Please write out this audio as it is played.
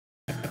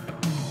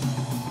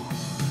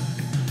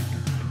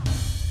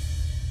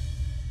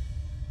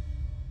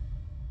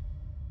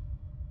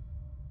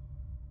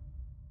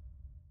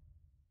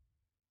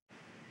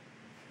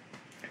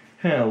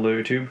Hello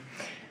YouTube.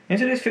 In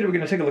today's video we're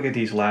going to take a look at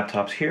these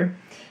laptops here,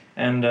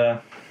 and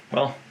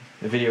well,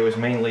 the video is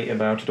mainly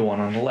about the one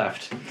on the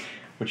left,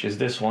 which is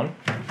this one.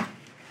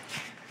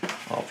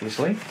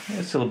 Obviously,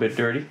 it's still a bit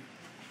dirty.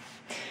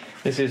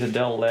 This is a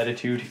Dell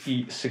Latitude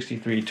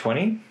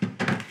E6320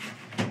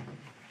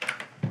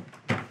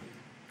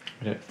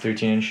 with a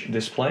 13-inch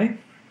display,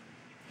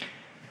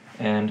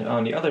 and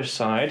on the other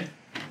side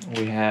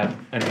we have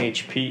an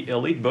HP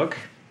EliteBook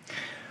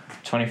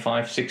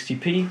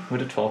 2560p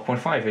with a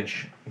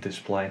 12.5-inch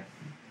display.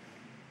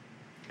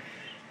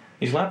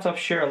 These laptops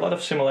share a lot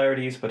of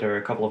similarities, but there are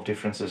a couple of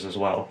differences as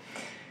well,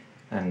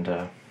 and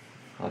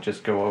I'll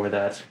just go over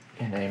that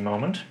in a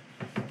moment.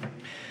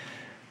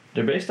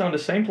 They're based on the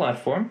same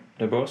platform.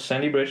 They're both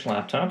Sandy Bridge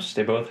laptops.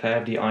 They both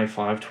have the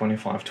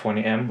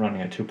i5-2520M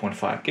running at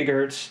 2.5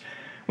 GHz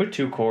with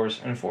 2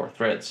 cores and 4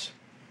 threads.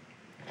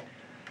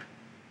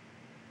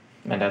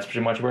 And that's pretty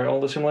much where all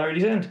the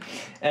similarities end.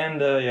 And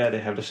yeah, they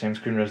have the same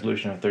screen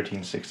resolution of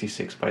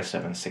 1366 by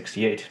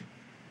 768.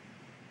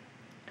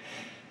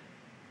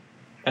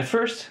 At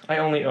first, I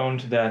only owned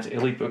that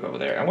EliteBook over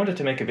there. I wanted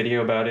to make a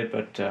video about it,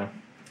 but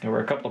there were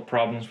a couple of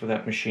problems with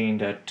that machine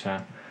that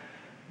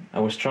I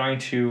was trying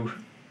to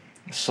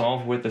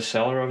solve with the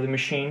seller of the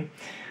machine.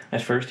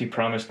 At first, he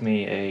promised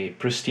me a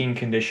pristine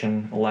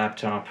condition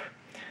laptop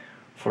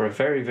for a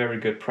very, very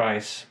good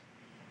price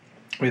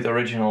with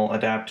original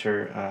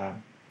adapter,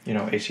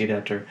 AC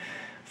adapter,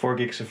 4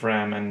 gigs of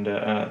RAM and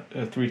a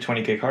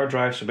 320 gig hard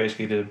drive, so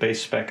basically the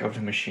base spec of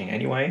the machine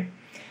anyway.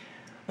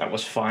 That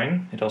was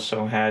fine. It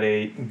also had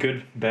a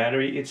good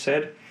battery, it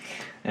said,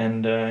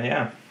 and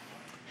yeah,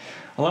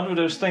 a lot of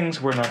those things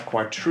were not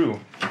quite true.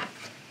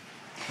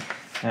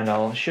 And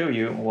I'll show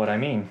you what I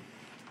mean.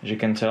 As you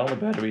can tell, the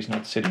battery's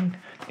not sitting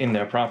in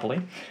there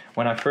properly.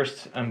 When I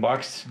first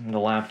unboxed the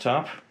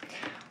laptop,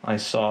 I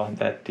saw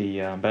that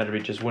the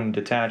battery just wouldn't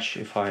detach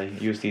if I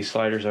use these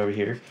sliders over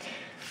here.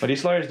 But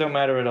these sliders don't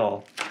matter at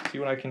all. See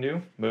what I can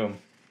do? Boom.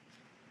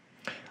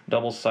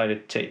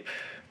 Double-sided tape.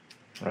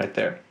 Right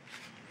there.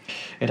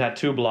 It had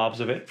 2 blobs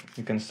of it.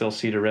 You can still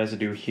see the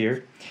residue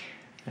here,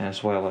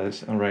 as well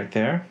as right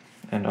there.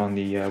 And on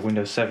the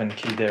Windows 7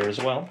 key there as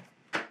well.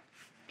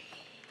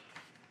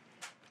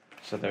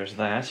 So there's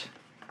that.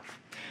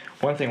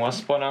 One thing was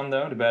spot on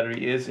though. The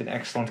battery is in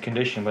excellent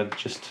condition, but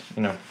just,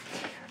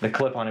 the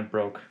clip on it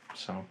broke.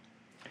 So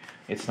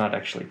it's not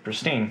actually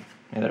pristine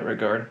in that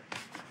regard.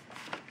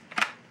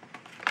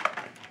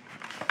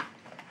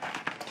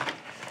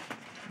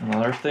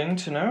 Another thing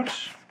to note,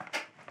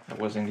 that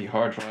was in the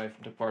hard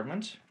drive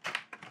department.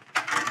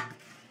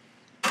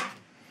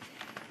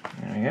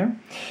 There we go.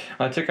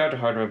 I took out the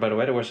hard drive, by the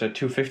way. There was a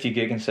 250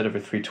 gig instead of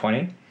a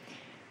 320.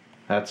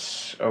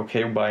 That's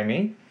okay by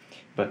me,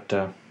 but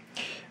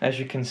as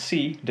you can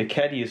see, the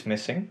caddy is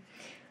missing,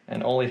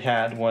 and all it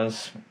had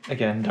was,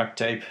 again, duct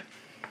tape.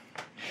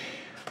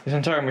 This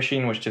entire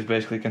machine was just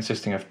basically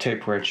consisting of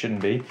tape where it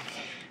shouldn't be.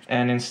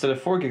 And instead of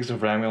 4 gigs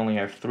of RAM, we only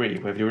have 3.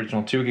 We have the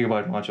original 2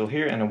 GB module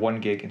here and a 1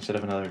 gig instead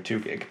of another 2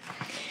 gig.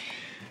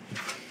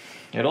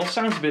 It all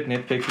sounds a bit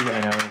nitpicky,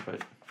 I know,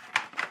 but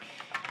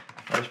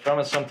I was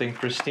promised something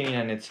pristine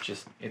and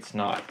it's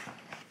not.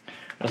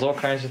 There's all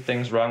kinds of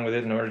things wrong with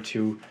it. In order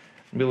to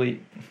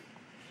really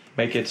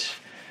make it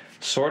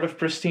sort of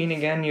pristine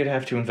again, you'd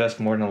have to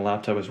invest more than a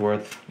laptop is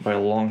worth by a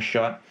long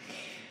shot.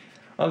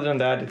 Other than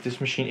that,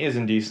 this machine is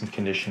in decent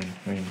condition.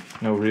 I mean,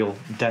 no real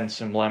dents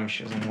and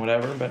blemishes and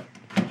whatever, but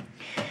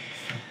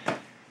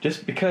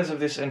just because of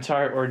this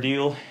entire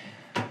ordeal,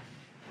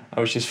 I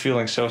was just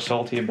feeling so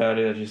salty about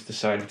it, I just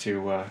decided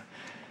to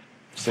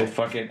say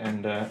fuck it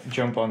and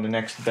jump on the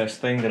next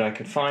best thing that I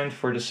could find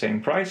for the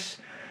same price,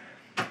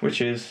 which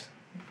is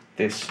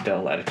this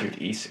Dell Latitude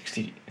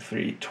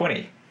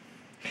E6320.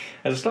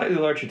 Has a slightly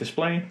larger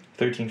display,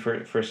 13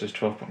 versus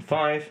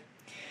 12.5.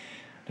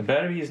 The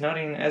battery is not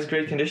in as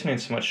great condition.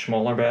 It's a much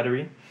smaller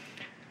battery,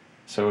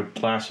 so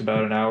it lasts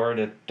about an hour.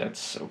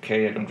 That's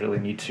okay. I don't really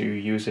need to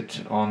use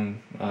it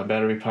on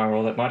battery power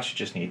all that much. I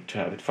just need to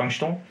have it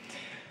functional,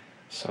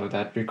 so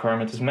that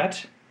requirement is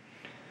met.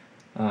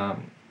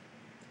 Other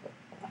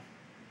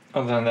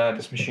than that,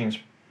 this machine is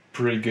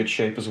pretty good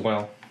shape as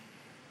well.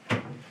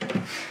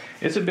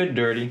 It's a bit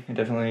dirty. It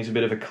definitely needs a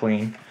bit of a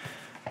clean.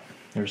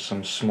 There's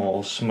some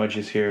small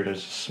smudges here.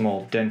 There's a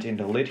small dent in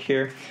the lid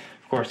here.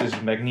 Of course, this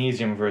is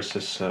magnesium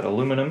versus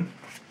aluminum,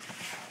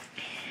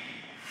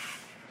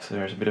 so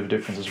there's a bit of a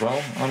difference as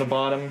well. On the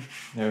bottom,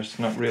 there's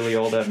not really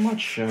all that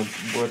much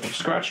worth of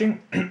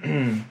scratching,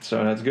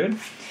 so that's good.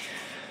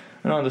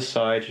 And on the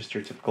side, just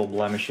your typical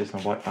blemishes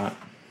and whatnot.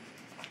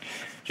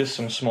 Just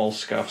some small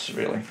scuffs,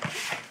 really.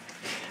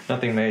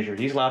 Nothing major.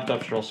 These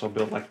laptops are also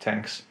built like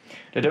tanks.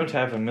 They don't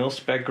have a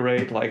mil-spec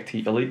grade like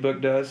the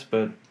EliteBook does,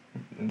 but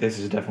this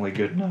is definitely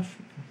good enough.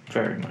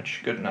 Very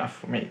much good enough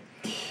for me.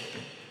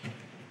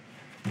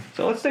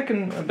 So let's take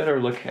a better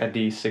look at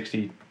the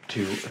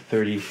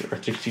 6230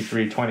 or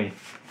 6320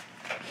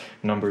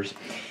 numbers.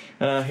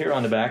 Here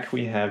on the back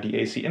we have the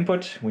AC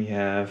input, we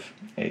have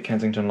a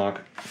Kensington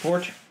lock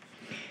port,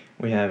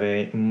 we have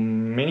a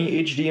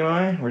mini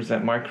HDMI, where's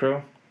that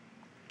micro?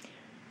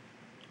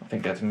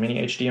 think that's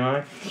mini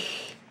HDMI.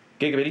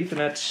 Gigabit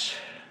Ethernet.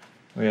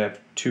 We have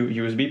 2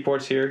 USB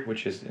ports here,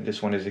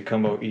 this one is a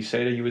combo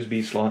eSATA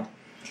USB slot.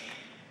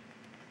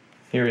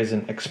 Here is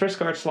an express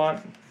card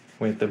slot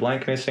with the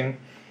blank missing.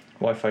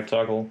 Wi-Fi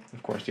toggle,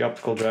 of course the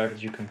optical drive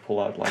that you can pull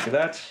out like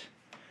that.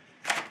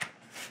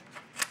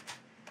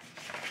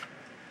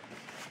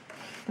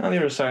 On the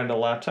other side of the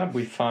laptop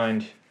we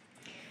find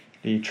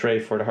the tray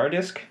for the hard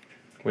disk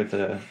with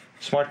a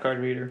smart card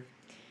reader,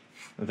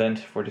 a vent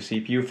for the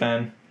CPU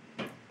fan,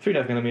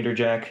 3.5mm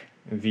jack,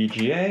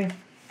 VGA,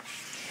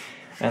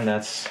 and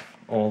that's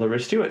all there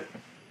is to it.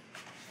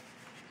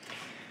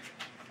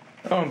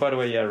 Oh, and by the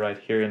way, yeah, right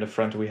here in the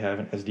front we have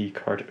an SD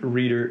card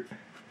reader.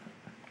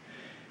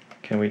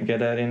 Can we get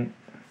that in?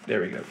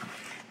 There we go.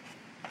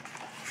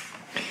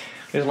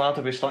 This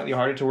laptop is slightly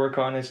harder to work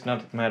on. It's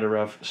not a matter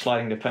of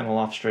sliding the panel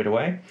off straight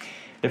away.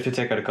 You have to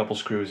take out a couple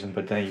screws,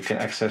 but then you can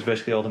access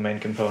basically all the main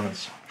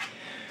components.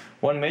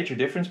 One major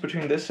difference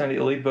between this and the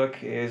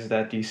EliteBook is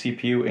that the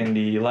CPU in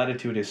the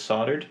Latitude is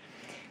soldered,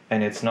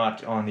 and it's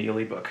not on the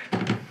EliteBook.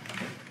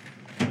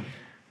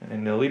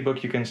 In the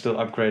EliteBook you can still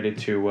upgrade it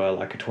to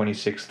like a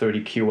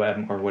 2630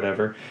 QM or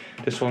whatever.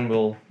 This one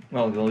will,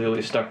 well, you'll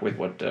be stuck with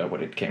what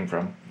it came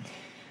from.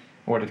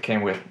 What it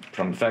came with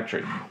from the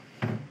factory.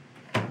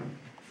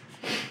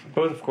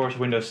 Both, of course,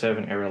 Windows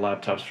 7 era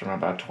laptops from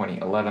about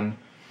 2011.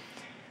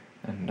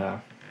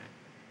 And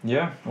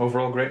yeah,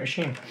 overall great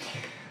machine.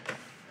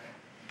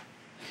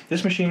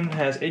 This machine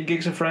has 8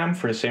 gigs of RAM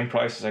for the same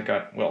price as I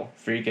got, well,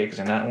 3 gigs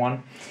in that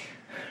one.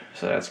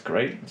 So that's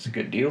great, it's a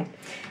good deal.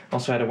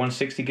 Also had a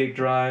 160 gig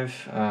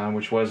drive,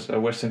 which was a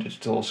Western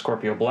Digital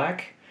Scorpio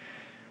Black,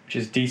 which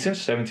is decent,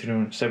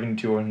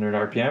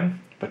 7200 RPM.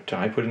 But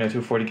I put in a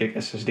 240 gig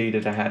SSD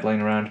that I had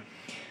laying around,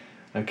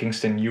 a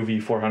Kingston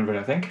UV400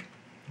 I think,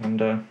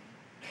 and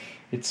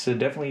it's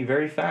definitely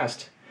very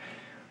fast.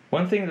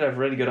 One thing that I've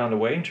really got on the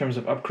way in terms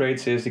of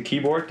upgrades is the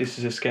keyboard. This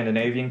is a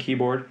Scandinavian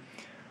keyboard.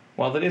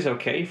 While that is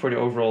okay for the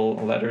overall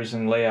letters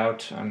and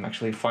layout, I'm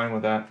actually fine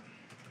with that.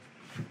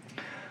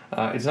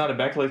 It's not a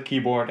backlit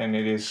keyboard and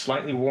it is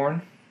slightly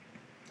worn,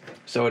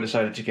 so I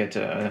decided to get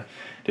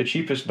the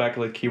cheapest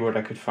backlit keyboard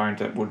I could find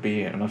that would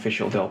be an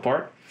official Dell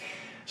part.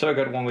 So I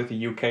got one with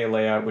the UK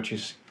layout, which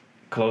is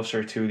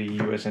closer to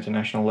the US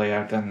international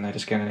layout than the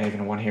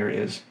Scandinavian one here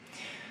is.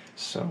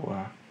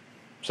 So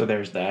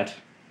there's that.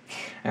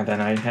 And then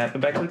I have a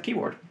backlit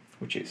keyboard,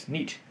 which is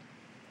neat.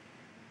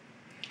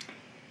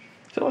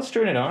 So let's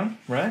turn it on,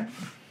 right?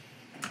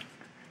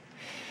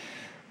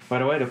 By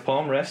the way, the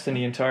palm rest and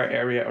the entire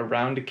area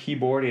around the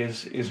keyboard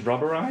is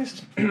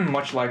rubberized,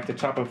 much like the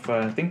top of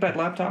ThinkPad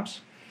laptops.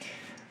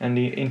 And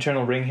the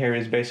internal ring here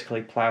is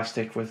basically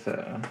plastic with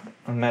a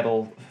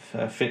metal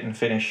fit and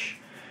finish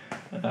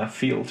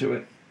feel to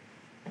it.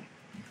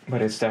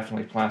 But it's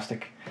definitely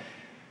plastic.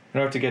 In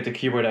order to get the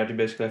keyboard out, you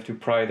basically have to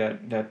pry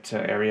that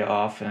area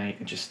off, and you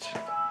can just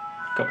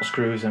a couple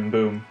screws and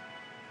boom,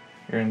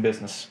 you're in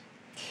business.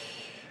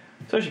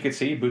 So as you can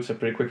see, it boots up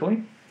pretty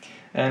quickly.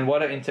 And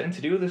what I intend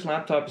to do with this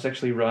laptop is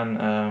actually run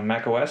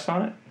Mac OS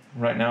on it.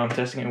 Right now I'm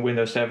testing it in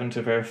Windows 7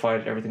 to verify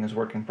that everything is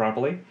working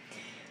properly,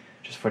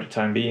 just for the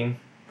time being.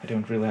 I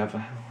don't really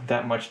have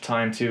that much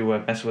time to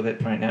mess with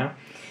it right now.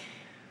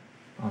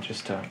 I'll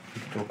just do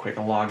a quick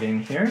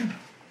login here.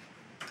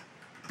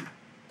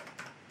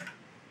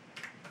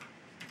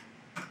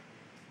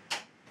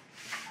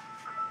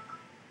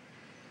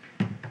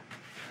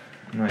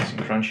 Nice and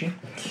crunchy.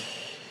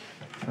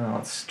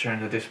 Let's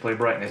turn the display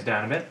brightness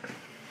down a bit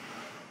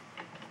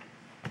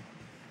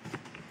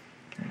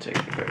and take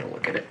a better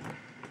look at it.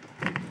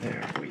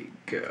 There we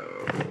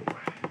go.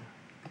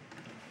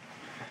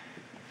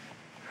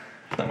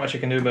 Not much I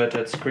can do about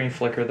that screen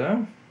flicker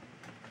though.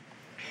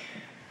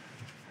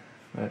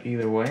 But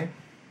either way,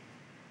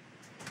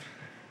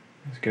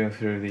 let's go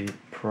through the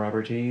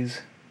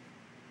properties.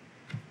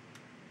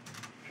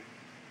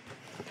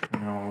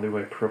 And I'll do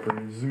a proper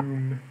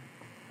zoom.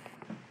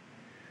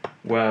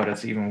 Wow,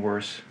 that's even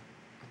worse.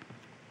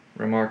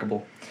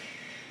 Remarkable.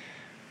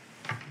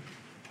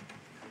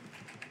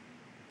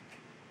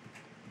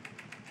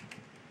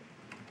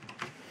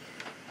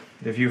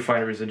 The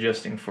viewfinder is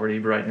adjusting for the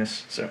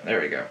brightness, so there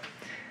we go.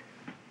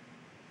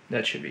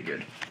 That should be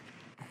good.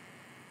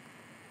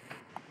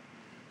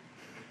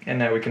 And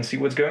now we can see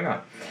what's going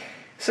on.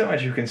 So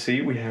as you can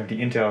see, we have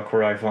the Intel Core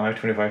i5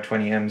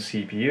 2520M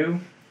CPU,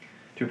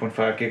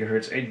 2.5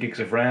 GHz, 8 gigs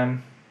of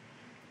RAM,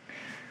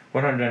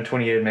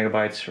 128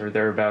 megabytes or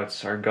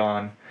thereabouts are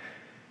gone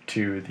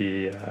to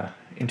the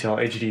Intel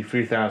HD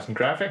 3000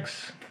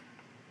 graphics.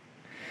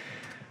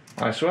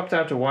 I swapped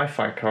out the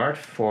Wi-Fi card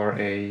for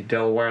a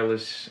Dell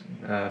Wireless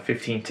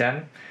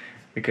 1510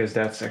 because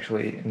that's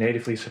actually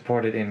natively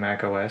supported in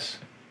Mac OS,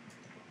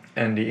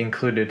 and the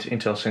included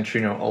Intel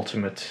Centrino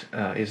Ultimate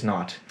is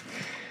not.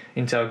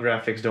 Intel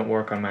graphics don't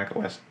work on Mac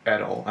OS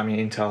at all. I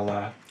mean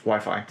Intel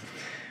Wi-Fi.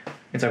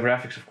 Intel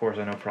graphics, of course,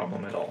 are no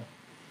problem at all.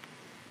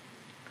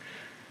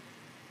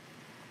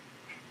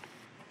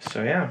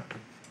 So yeah.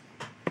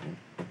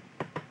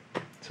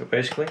 So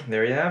basically,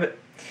 there you have it.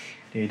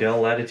 The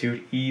Dell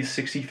Latitude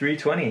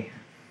E6320.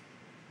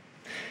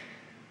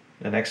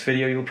 the next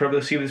video you'll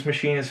probably see this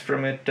machine is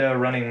from it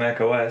running Mac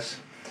OS,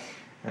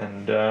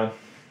 and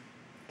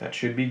that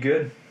should be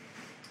good.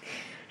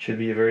 Should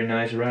be a very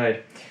nice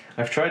ride.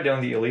 I've tried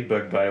down the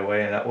EliteBook, by the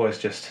way, and that was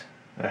just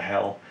a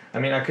hell. I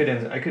mean, I could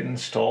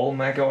install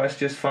Mac OS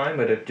just fine,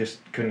 but it just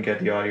couldn't get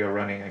the audio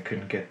running. I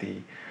couldn't get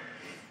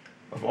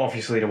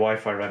obviously the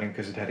Wi-Fi running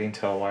because it had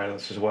Intel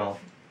wireless as well.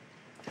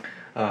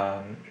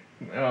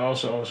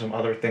 Also some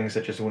other things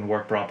that just wouldn't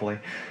work properly.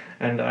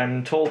 And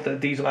I'm told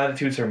that these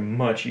Latitudes are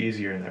much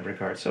easier in that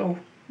regard, so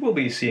we'll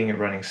be seeing it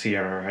running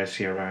Sierra or High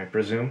Sierra, I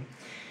presume.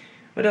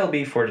 But that'll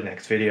be for the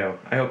next video.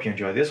 I hope you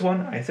enjoyed this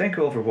one. I thank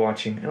you all for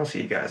watching, and I'll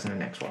see you guys in the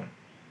next one.